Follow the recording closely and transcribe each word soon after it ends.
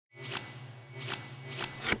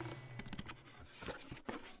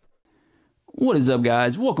What is up,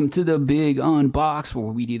 guys? Welcome to the Big Unbox,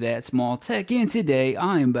 where we do that small tech. And today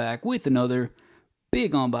I am back with another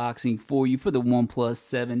big unboxing for you for the OnePlus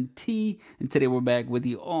 7T. And today we're back with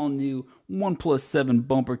the all-new OnePlus 7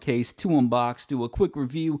 bumper case to unbox, do a quick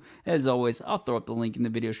review. As always, I'll throw up the link in the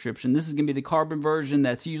video description. This is going to be the Karbon version.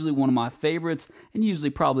 That's usually one of my favorites, and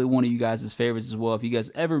usually probably one of you guys' favorites as well. If you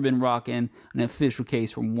guys ever been rocking an official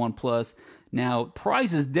case from OnePlus. Now,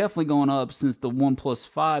 price is definitely going up since the OnePlus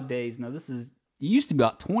 5 days. Now, it used to be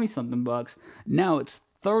about 20-something bucks. Now it's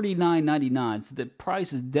 $39.99. So the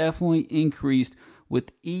price has definitely increased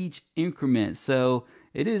with each increment. So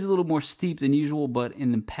it is a little more steep than usual, but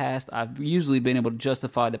in the past, I've usually been able to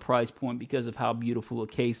justify the price point because of how beautiful a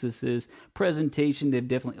case this is. Presentation, they've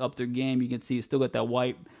definitely upped their game. You can see it's still got that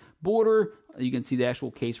white border. You can see the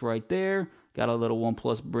actual case right there. Got a little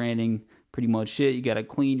OnePlus branding. Pretty much it. You got a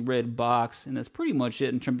clean red box, and that's pretty much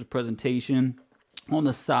it in terms of presentation. On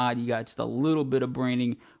the side, you got just a little bit of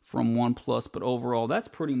branding from OnePlus, but overall, that's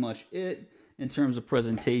pretty much it in terms of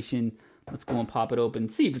presentation. Let's go and pop it open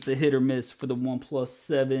and see if it's a hit or miss for the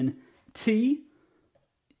OnePlus 7T.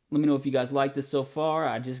 Let me know if you guys like this so far.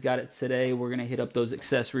 I just got it today. We're going to hit up those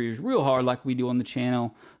accessories real hard like we do on the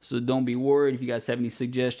channel. So don't be worried. If you guys have any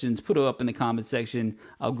suggestions, put it up in the comment section.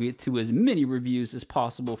 I'll get to as many reviews as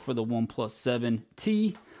possible for the OnePlus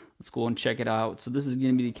 7T. Let's go and check it out. So this is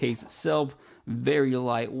going to be the case itself. Very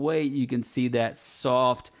lightweight. You can see that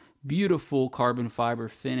soft, beautiful carbon fiber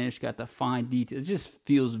finish. Got the fine details. It just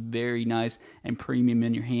feels very nice and premium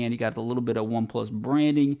in your hand. You got a little bit of OnePlus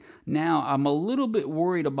branding. Now, I'm a little bit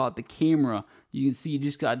worried about the camera. You can see you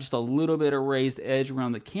just got just a little bit of raised edge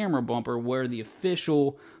around the camera bumper, where the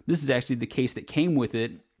official, this is actually the case that came with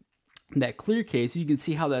it, that clear case. You can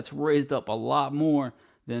see how that's raised up a lot more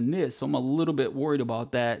than this, so I'm a little bit worried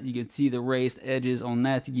about that. You can see the raised edges on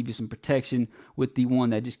that to give you some protection with the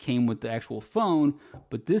one that just came with the actual phone,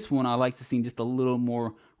 but this one I like to see just a little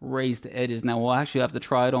more raised edges. Now we'll actually have to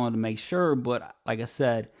try it on to make sure, but like I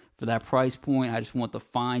said, for that price point, I just want the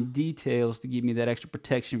fine details to give me that extra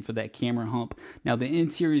protection for that camera hump. Now the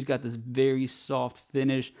interior's got this very soft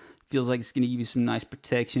finish. Feels like it's going to give you some nice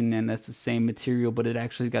protection, and that's the same material, but it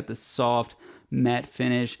actually got this soft matte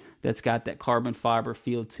finish that's got that carbon fiber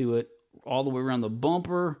feel to it all the way around the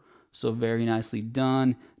bumper. So very nicely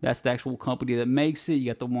done. That's the actual company that makes it.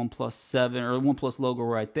 You got the OnePlus 7 or OnePlus logo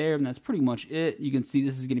right there, and that's pretty much it. You can see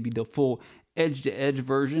this is going to be the full edge-to-edge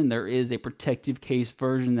version. There is a protective case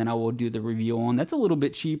version that I will do the review on. That's a little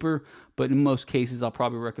bit cheaper, but in most cases, I'll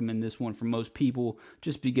probably recommend this one for most people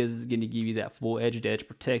just because it's going to give you that full edge-to-edge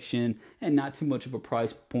protection and not too much of a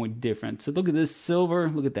price point difference. So look at this silver.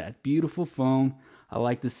 Look at that beautiful phone. I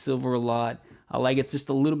like this silver a lot. I like it's just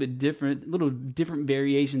a little bit different,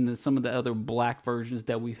 variation than some of the other black versions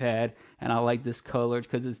that we've had. And I like this color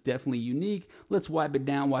because it's definitely unique. Let's wipe it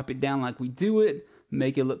down like we do it.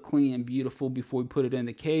 Make it look clean and beautiful before we put it in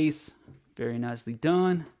the case. Very nicely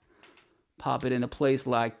done. Pop it into place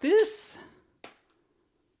like this.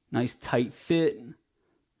 Nice tight fit.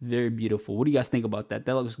 Very beautiful. What do you guys think about that?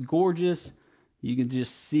 That looks gorgeous. You can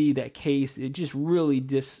just see that case. It just really,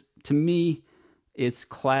 to me, it's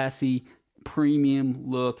classy, premium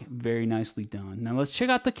look. Very nicely done. Now let's check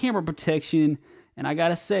out the camera protection. And I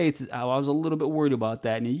gotta say, I was a little bit worried about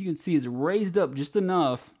that. Now you can see it's raised up just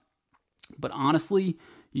enough. But honestly,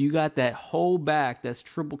 you got that whole back, that's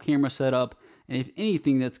triple camera setup, and if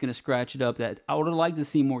anything, that's going to scratch it up. That I would have liked to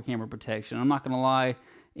see more camera protection. I'm not going to lie,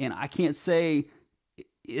 and I can't say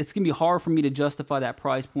it's going to be hard for me to justify that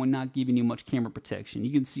price point not giving you much camera protection.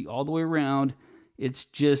 You can see all the way around, it's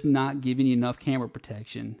just not giving you enough camera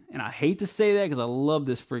protection. And I hate to say that because I love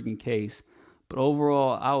this freaking case, but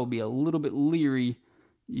overall, I will be a little bit leery.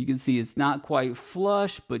 You can see it's not quite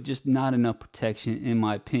flush, but just not enough protection in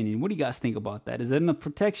my opinion. What do you guys think about that? Is that enough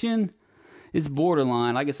protection? It's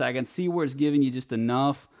borderline. Like I said, I can see where it's giving you just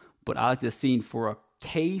enough, but I like to see for a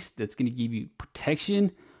case that's going to give you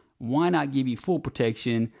protection, why not give you full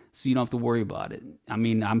protection so you don't have to worry about it? I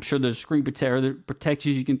mean, I'm sure there's screen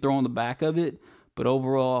protectors you can throw on the back of it, but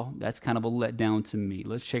overall, that's kind of a letdown to me.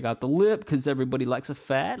 Let's check out the lip because everybody likes a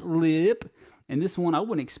fat lip. And this one, I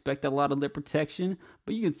wouldn't expect a lot of lip protection,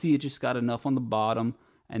 but you can see it just got enough on the bottom,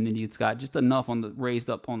 and then it's got just enough on the raised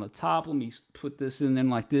up on the top. Let me put this in there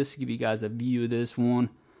like this to give you guys a view of this one.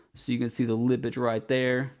 So you can see the lippage right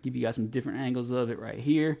there. Give you guys some different angles of it right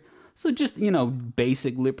here. So just,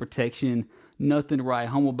 basic lip protection. Nothing to write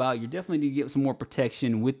home about. You're definitely need to get some more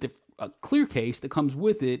protection with the clear case that comes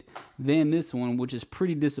with it than this one, which is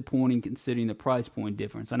pretty disappointing considering the price point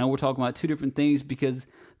difference. I know we're talking about two different things because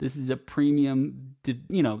this is a premium,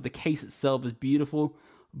 the case itself is beautiful,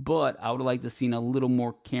 but I would like to see a little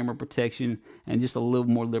more camera protection and just a little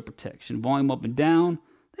more lip protection. Volume up and down,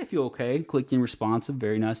 they feel okay. Clicking responsive,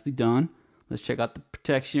 very nicely done. Let's check out the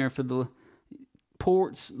protection here for the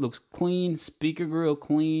ports. Looks clean. Speaker grill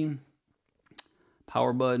clean.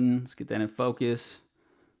 Power button, let's get that in focus.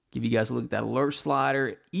 Give you guys a look at that alert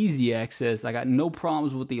slider. Easy access. I got no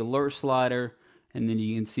problems with the alert slider. And then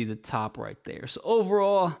you can see the top right there. So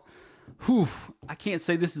overall, I can't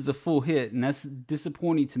say this is a full hit, and that's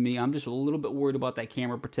disappointing to me. I'm just a little bit worried about that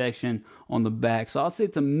camera protection on the back. So I'll say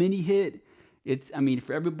it's a mini hit. I mean,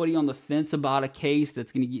 for everybody on the fence about a case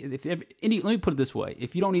that's going to get, let me put it this way.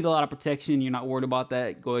 If you don't need a lot of protection, you're not worried about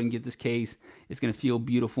that, go ahead and get this case. It's going to feel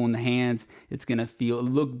beautiful in the hands. It's going to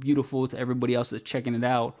look beautiful to everybody else that's checking it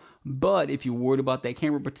out. But if you're worried about that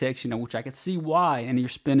camera protection, which I can see why, and you're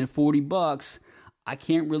spending $40, I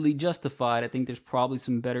can't really justify it. I think there's probably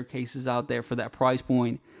some better cases out there for that price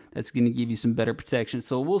point that's going to give you some better protection.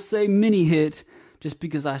 So we'll say mini hit, just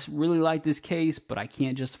because I really like this case, but I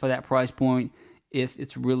can't justify that price point if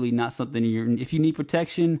it's really not something if you need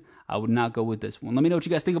protection, I would not go with this one. Let me know what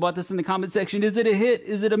you guys think about this in the comment section. Is it a hit?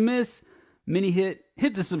 Is it a miss? Mini hit?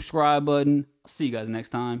 Hit the subscribe button. I'll see you guys next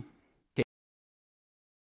time.